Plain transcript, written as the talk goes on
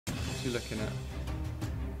What's he looking at?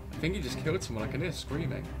 I think he just killed someone. I can hear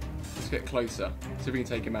screaming. Let's get closer. See if we can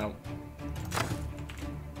take him out.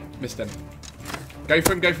 Missed him. Go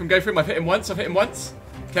for him, go for him, go for him. I've hit him once.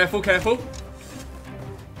 Careful, careful.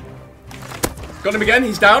 Got him again.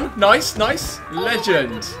 He's down. Nice, nice.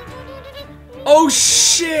 Legend. Oh,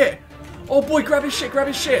 shit. Oh, boy, grab his shit, grab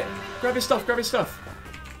his shit. Grab his stuff, grab his stuff.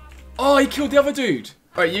 Oh, he killed the other dude.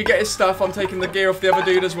 Alright, you get his stuff. I'm taking the gear off the other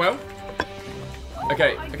dude as well.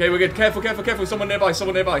 Okay, okay, we're good. Careful, careful, careful. Someone nearby,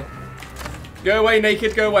 someone nearby. Go away,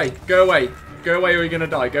 naked. Go away. Go away. Go away or you're going to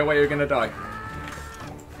die. Go away or you're going to die.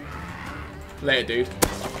 Later, dude.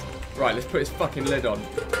 Right, let's put his fucking lid on.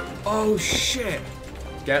 Oh, shit.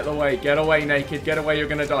 Get away, naked. Get away, you're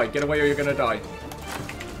going to die. Get away or you're going to die.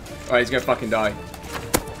 Alright, he's going to fucking die.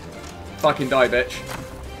 Fucking die, bitch.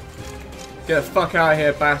 Get the fuck out of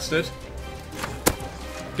here, bastard.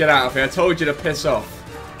 Get out of here. I told you to piss off.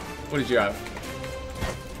 What did you have?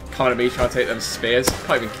 Coming at me trying to take them spears.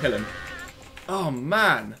 Can't even kill him. Oh,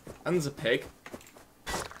 man. And there's a pig.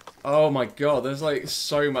 Oh, my God. There's, like,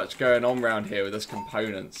 so much going on around here with this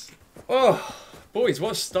components. Oh, boys,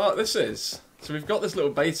 what a start this is. So we've got this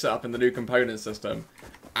little base set up in the new component system.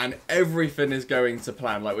 And everything is going to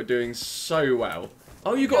plan. Like, we're doing so well.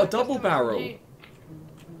 Oh, you got a double barrel.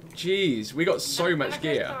 Jeez, we got so much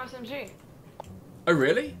gear. Oh,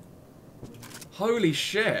 really? Holy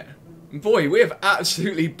shit. Boy, we have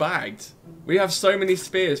absolutely bagged. We have so many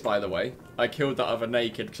spears, by the way. I killed that other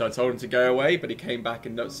naked because I told him to go away, but he came back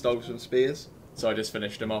and stole some spears. So I just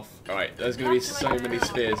finished him off. Alright, there's going to be so many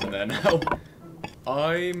spears in there now.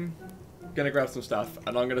 I'm going to grab some stuff,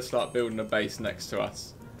 and I'm going to start building a base next to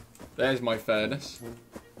us. There's my furnace.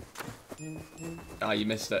 Ah, you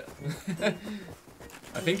missed it.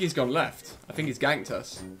 I think he's gone left. I think he's ganked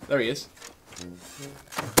us. There he is.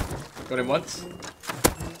 Got him once.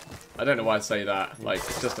 I don't know why I say that. Like,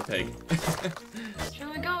 it's just a pig.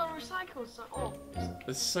 Shall we go and recycle some? Oh.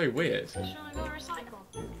 This is so weird. Shall we go and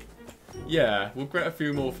recycle? Yeah, we'll get a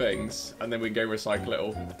few more things, and then we can go recycle it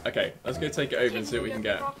all. Okay, let's go take it over and see what we can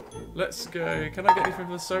get. Let's go. Can I get anything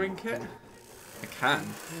from the sewing kit? I can.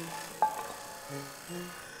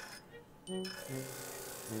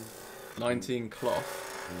 19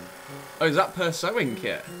 cloth. Oh, is that per sewing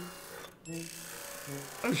kit?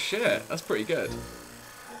 Oh shit, that's pretty good.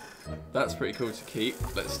 That's pretty cool to keep.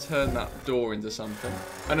 Let's turn that door into something.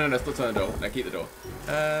 Oh no, let's not turn the door. No, keep the door.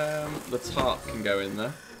 The tarp can go in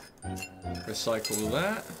there. Recycle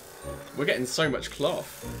that. We're getting so much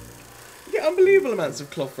cloth. We get unbelievable amounts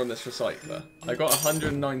of cloth from this recycler. I got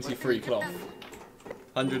 193 cloth.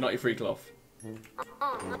 193 cloth.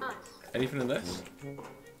 Oh, nice. Anything in this?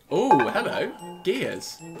 Oh, hello.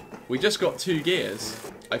 Gears. We just got 2 gears.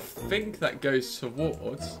 I think that goes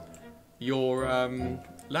towards your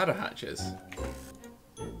ladder hatches.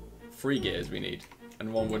 3 gears we need.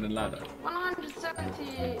 And 1 wooden ladder.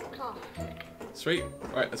 170 cloth. Sweet.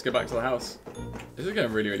 Right, let's go back to the house. This is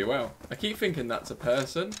going really, really well. I keep thinking that's a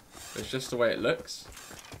person, but it's just the way it looks.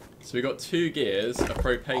 So we got 2 gears, a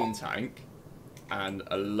propane tank, and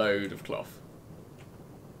a load of cloth.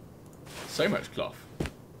 So much cloth.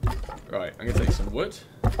 Right, I'm going to take some wood.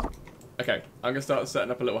 Okay, I'm going to start setting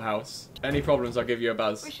up a little house. Any problems, I'll give you a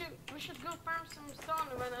buzz. We should go farm some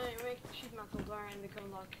stone when I make sheet metal door and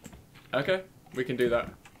become luck. Okay, we can do that.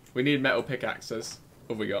 We need metal pickaxes.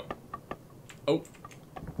 What have we got? Oh,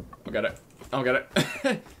 I'll get it. I'll get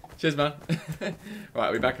it. Cheers, man. Right,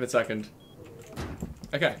 I'll be back in a second.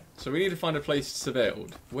 Okay, so we need to find a place to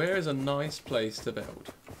build. Where is a nice place to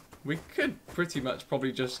build? We could pretty much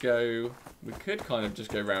probably just go... We could kind of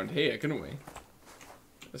just go around here, couldn't we?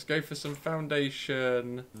 Let's go for some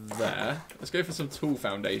foundation there. Let's go for some tool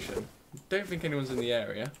foundation. Don't think anyone's in the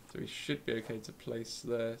area, so we should be okay to place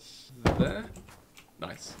this there.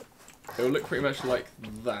 Nice. It will look pretty much like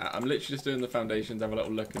that. I'm literally just doing the foundations, have a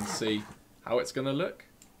little look and see how it's going to look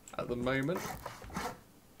at the moment.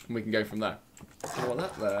 And we can go from there. So what,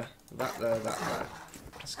 that there, that there, that there.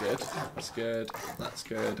 That's good, that's good, that's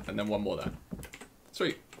good. And then 1 more there.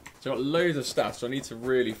 Sweet. So I've got loads of stuff, so I need to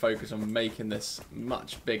really focus on making this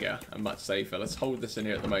much bigger and much safer. Let's hold this in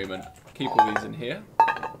here at the moment. Keep all these in here.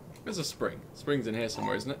 There's a spring. Spring's in here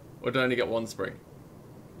somewhere, isn't it? Or did I only get 1 spring?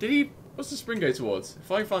 Did he... What's the spring go towards?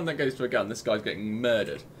 If I find that goes to a gun, this guy's getting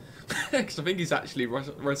murdered. Because I think he's actually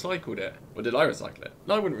recycled it. Or did I recycle it?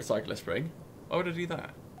 No, I wouldn't recycle a spring. Why would I do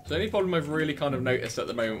that? So the only problem I've really kind of noticed at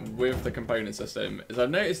the moment with the component system is I've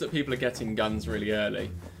noticed that people are getting guns really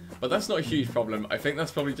early. But that's not a huge problem. I think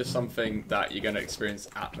that's probably just something that you're going to experience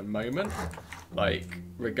at the moment. Like,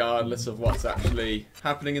 regardless of what's actually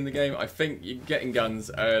happening in the game, I think getting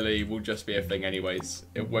guns early will just be a thing anyways.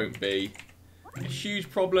 It won't be a huge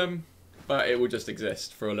problem, but it will just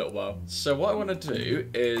exist for a little while. So what I want to do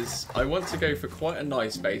is I want to go for quite a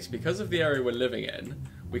nice base. Because of the area we're living in,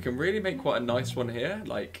 we can really make quite a nice one here.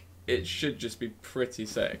 Like, it should just be pretty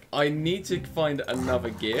sick. I need to find another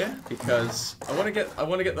gear because I want to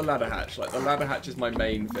get the ladder hatch. Like, the ladder hatch is my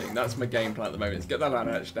main thing. That's my game plan at the moment. Is get that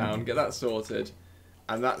ladder hatch down, get that sorted,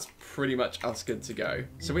 and that's pretty much us good to go.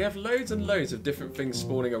 So we have loads and loads of different things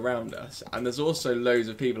spawning around us, and there's also loads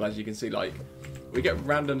of people, as you can see. Like, we get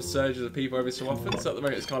random surges of people every so often, so at the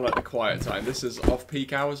moment it's kind of like the quiet time. This is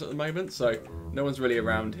off-peak hours at the moment, so no one's really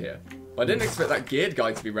around here. I didn't expect that geared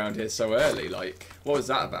guy to be around here so early. Like, what was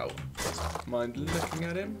that about? Mind looking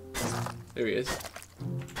at him? There he is.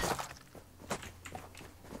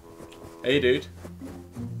 Hey, dude.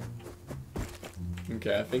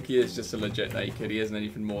 Okay, I think he is just a legit naked. He isn't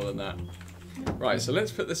anything more than that. Right, so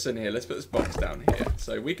let's put this in here. Let's put this box down here.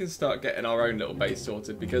 So we can start getting our own little base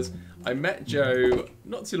sorted, because I met Joe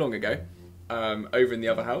not too long ago over in the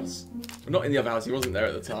other house. Well, not in the other house, he wasn't there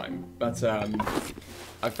at the time. But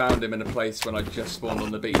I found him in a place when I just spawned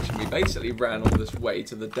on the beach, and we basically ran all this way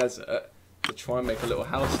to the desert to try and make a little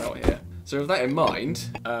house out here. So with that in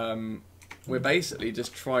mind, we're basically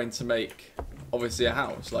just trying to make, obviously, a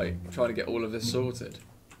house, like trying to get all of this sorted.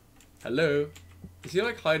 Hello? Is he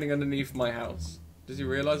like hiding underneath my house? Does he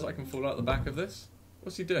realise I can fall out the back of this?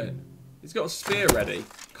 What's he doing? He's got a spear ready.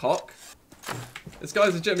 Cock. This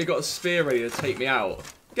guy's legitimately got a spear ready to take me out.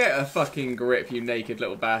 Get a fucking grip, you naked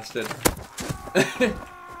little bastard.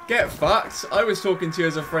 Get fucked. I was talking to you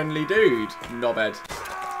as a friendly dude, knobhead.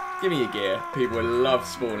 Give me your gear. People would love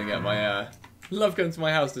spawning at my, love going to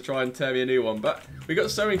my house to try and tear me a new one, but we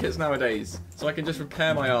got sewing kits nowadays, so I can just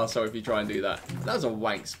repair my arsehole if you try and do that. That was a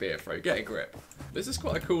wank spear throw. Get a grip. This is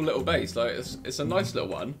quite a cool little base. Like, it's a nice little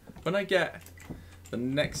one. When I get the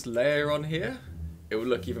next layer on here, it will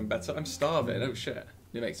look even better. I'm starving. Oh shit.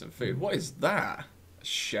 Let me make some food. What is that? A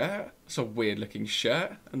shirt? It's a weird looking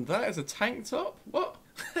shirt. And that is a tank top? What?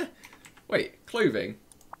 Wait, clothing?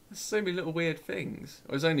 There's so many little weird things.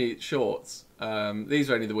 Oh, it's only shorts. These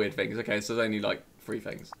are only the weird things. Okay, so there's only like 3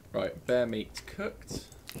 things. Right, bear meat cooked.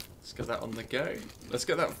 Let's get that on the go. Let's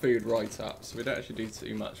get that food right up so we don't actually do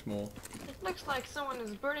too much more. It looks like someone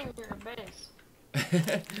is burning your base.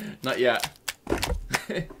 Not yet.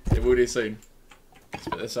 It will do soon. Let's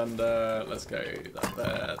put this under. Let's go that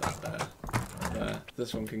there, that there, there.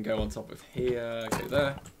 This one can go on top of here. Go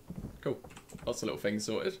there. Cool. Lots of little things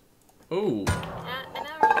sorted. Ooh.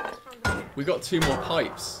 We got 2 more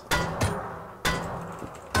pipes.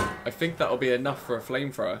 I think that'll be enough for a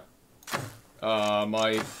flamethrower.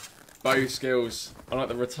 My bow skills. I'm like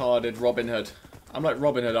the retarded Robin Hood. I'm like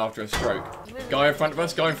Robin Hood after a stroke. Guy in front of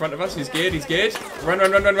us, guy in front of us. He's geared, he's geared. Run,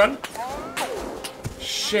 run, run, run, run.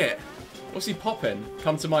 Shit. What's he popping?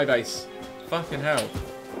 Come to my base. Fucking hell.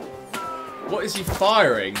 What is he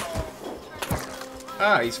firing?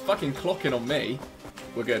 Ah, he's fucking clocking on me.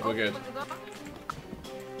 We're good, we're good.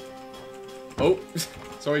 Oh,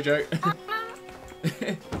 sorry, Joe.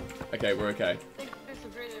 Okay, we're okay.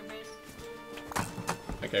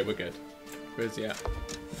 Okay, we're good. Where's he at?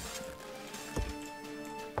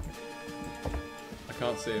 I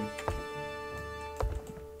can't see him.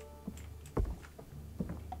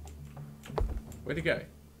 Where'd he go?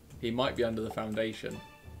 He might be under the foundation.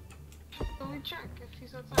 Can we check if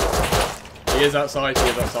he's outside? He is outside, he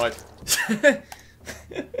is outside.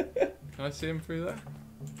 Can I see him through there?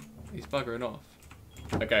 He's buggering off.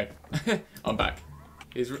 Okay, I'm back.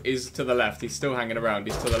 He's to the left, he's still hanging around,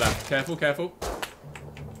 he's to the left. Careful, careful.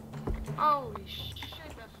 Holy shit.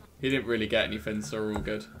 He didn't really get anything, so we're all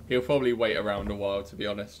good. He'll probably wait around a while, to be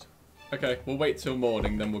honest. Okay, we'll wait till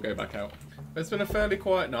morning, then we'll go back out. It's been a fairly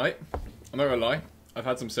quiet night. I'm not gonna lie. I've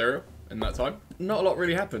had some cereal in that time. Not a lot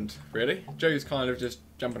really happened, really. Joe's kind of just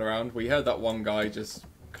jumping around. We heard that one guy just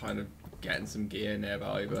kind of getting some gear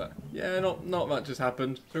nearby, but yeah, not much has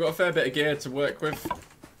happened. We've got a fair bit of gear to work with.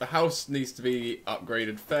 The house needs to be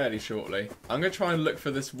upgraded fairly shortly. I'm going to try and look for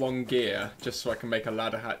this one gear just so I can make a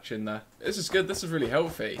ladder hatch in there. This is good. This is really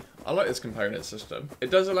healthy. I like this component system. It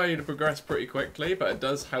does allow you to progress pretty quickly, but it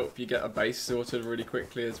does help you get a base sorted really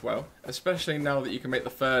quickly as well. Especially now that you can make the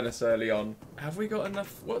furnace early on. Have we got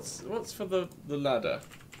enough? What's for the ladder?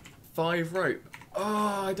 5 rope.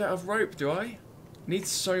 Oh, I don't have rope, do I? Need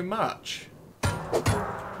so much.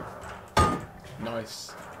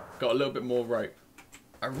 Nice. Got a little bit more rope.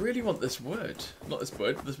 I really want this wood. Not this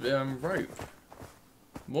wood, this rope.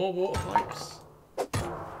 More water pipes.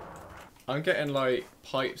 I'm getting like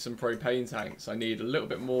pipes and propane tanks. I need a little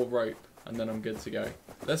bit more rope and then I'm good to go.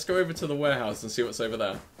 Let's go over to the warehouse and see what's over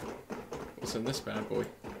there. What's in this bad boy?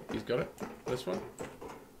 He's got it. This one.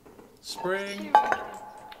 Spring.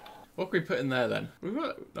 What can we put in there then?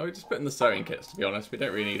 No, we just put in the sewing kits, to be honest. We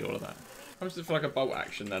don't really need all of that. How much is it for like a bolt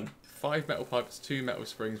action then? 5 metal pipes, 2 metal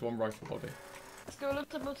springs, 1 rifle body. Let's go a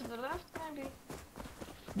little bit to the left, maybe.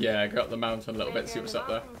 Yeah, go up the mountain a little bit, see what's up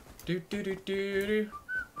there.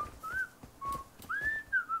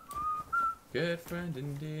 Good friend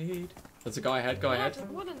indeed. There's a guy ahead, guy ahead.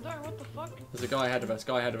 Wooden door, what the fuck? There's a guy ahead of us,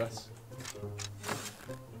 guy ahead of us.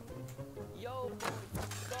 Yo,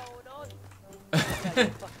 what's going on?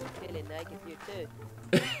 Fucking killing naked you too.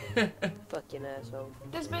 Fucking asshole.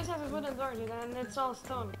 This base has a wooden door, dude, and it's all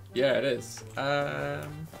stone. Yeah, it is.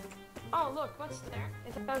 Oh, look, what's there?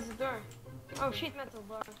 It has a door. Oh, sheet metal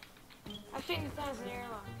door. I think it has an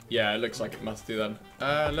airlock. Yeah, it looks like it must do then.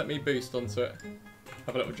 Let me boost onto it.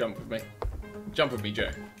 Have a little jump with me. Jump with me,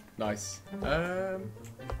 Joe. Nice.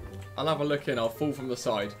 I'll have a look in. I'll fall from the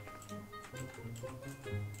side.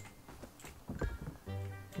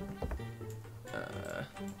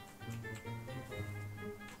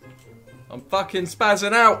 I'm fucking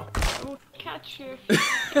spazzing out. We'll catch you.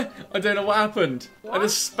 I don't know what happened. What? I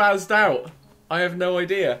just spazzed out. I have no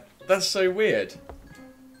idea. That's so weird.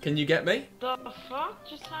 Can you get me? The fuck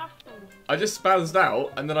just happened? I just spazzed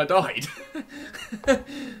out and then I died.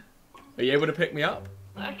 Are you able to pick me up?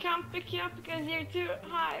 I can't pick you up because you're too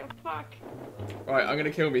high. Fuck. Right, I'm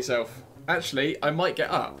gonna kill myself. Actually, I might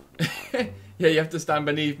get up. Yeah, you have to stand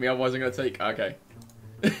beneath me, otherwise I'm gonna take... Okay.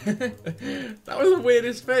 That was the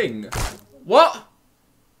weirdest thing. What?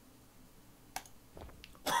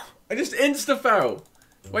 I just insta-fell.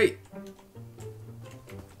 Wait.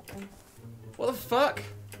 What the fuck?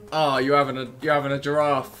 Oh, you're having a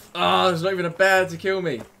giraffe. Oh, there's not even a bear to kill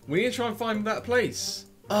me. We need to try and find that place.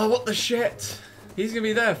 Oh, what the shit? He's gonna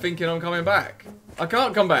be there thinking I'm coming back. I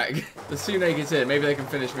can't come back. There's 2 natives here. Maybe they can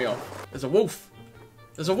finish me off. There's a wolf.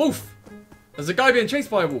 There's a wolf. There's a guy being chased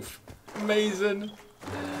by a wolf. Amazing.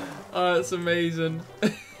 Oh, that's amazing.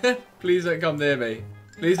 Please don't come near me.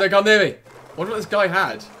 Please don't come near me. I wonder what this guy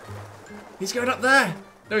had. He's going up there.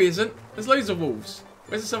 No, he isn't. There's loads of wolves.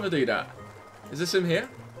 Where's this other dude at? Is this him here?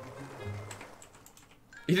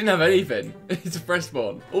 He didn't have anything. He's a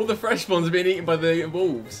freshborn. All the freshborns are being eaten by the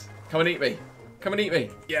wolves. Come and eat me. Come and eat me.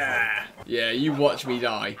 Yeah. Yeah, you watch me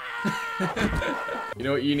die. You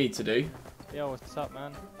know what you need to do? Yo, what's up,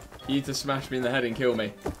 man? You need to smash me in the head and kill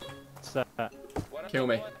me. What's that? Kill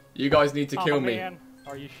me. You guys need to kill me. Man.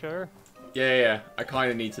 Are you sure? Yeah. I kind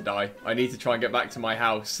of need to die. I need to try and get back to my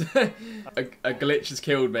house. a glitch has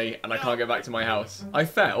killed me and I can't get back to my house. I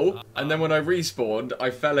fell, and then when I respawned, I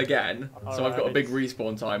fell again. So I've got a big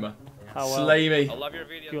respawn timer. Slay me. I love your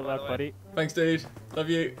video. Good luck, buddy. Thanks, dude. Love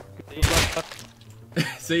you. Good luck.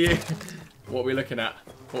 See you. What are we looking at?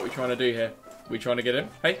 What are we trying to do here? We trying to get in?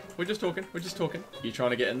 Hey, we're just talking. We're just talking. You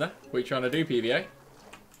trying to get in there? What are you trying to do, PVA?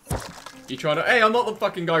 You trying to... Hey, I'm not the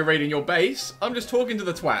fucking guy raiding your base. I'm just talking to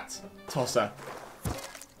the twat. Tosser.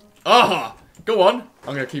 Ah! Go on.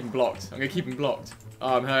 I'm going to keep him blocked. I'm going to keep him blocked.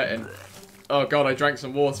 Oh, I'm hurting. Oh, God, I drank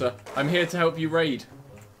some water. I'm here to help you raid.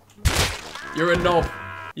 You're a knob.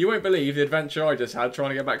 You won't believe the adventure I just had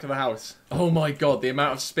trying to get back to the house. Oh, my God, the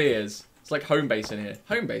amount of spears. It's like Homebase in here.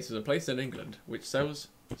 Homebase is a place in England which sells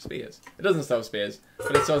spears. It doesn't sell spears,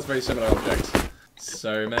 but it sells very similar objects.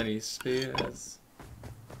 So many spears.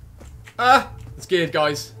 Ah! It's geared,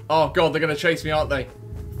 guys. Oh, God, they're going to chase me, aren't they?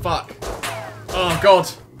 Fuck. Oh, God.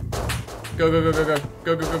 Go, go, go, go, go.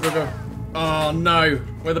 Go, go, go, go, go. Oh, no.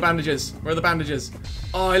 Where are the bandages? Where are the bandages?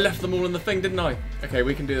 Oh, I left them all in the thing, didn't I? Okay,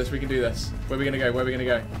 we can do this. We can do this. Where are we going to go? Where are we going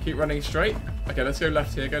to go? Keep running straight. Okay, let's go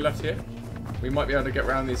left here. Go left here. We might be able to get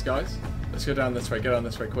around these guys. Let's go down this way. Go down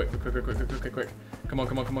this way. Quick, quick, quick, quick, quick, quick, quick, quick. Come on,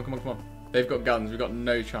 come on, come on, come on, come on. They've got guns. We've got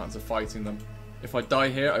no chance of fighting them. If I die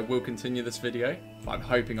here, I will continue this video. But I'm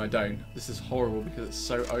hoping I don't. This is horrible because it's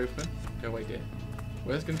so open. Go away, dear.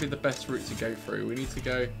 Where's going to be the best route to go through? We need to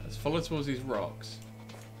go... Let's follow towards these rocks.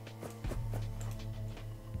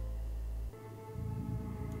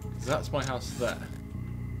 Because that's my house there.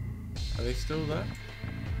 Are they still there?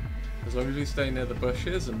 As long as we stay near the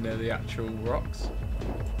bushes and near the actual rocks.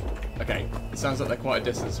 Okay, it sounds like they're quite a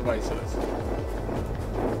distance away, so let's...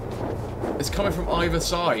 It's coming from either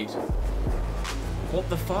side. What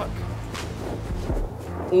the fuck?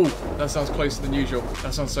 Oh, that sounds closer than usual.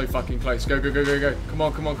 That sounds so fucking close. Go, go, go, go, go. Come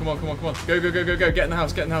on, come on, come on, come on, come on. Go, go, go, go, go. Get in the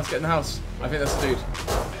house, get in the house, get in the house. I think that's the dude.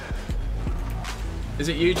 Is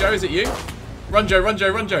it you, Joe? Is it you? Run, Joe, run,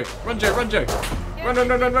 Joe, run, Joe. Run, Joe, run, Joe. Run, run,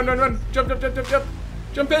 run, run, run, run, run. Jump, jump, jump, jump, jump.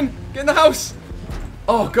 Jump in. Get in the house.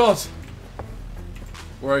 Oh, God.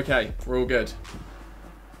 We're okay. We're all good.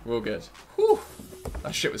 We're all good. Whew.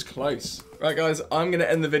 That shit was close. Right guys, I'm going to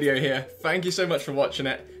end the video here. Thank you so much for watching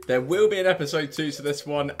it. There will be an episode 2 to this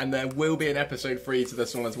one, and there will be an episode 3 to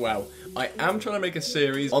this one as well. I am trying to make a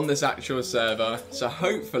series on this actual server, so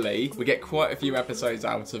hopefully we get quite a few episodes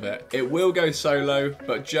out of it. It will go solo,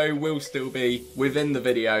 but Joe will still be within the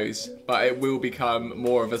videos, but it will become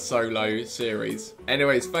more of a solo series.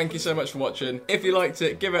 Anyways, thank you so much for watching. If you liked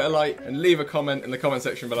it, give it a like and leave a comment in the comment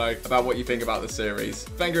section below about what you think about the series.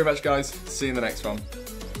 Thank you very much guys. See you in the next one.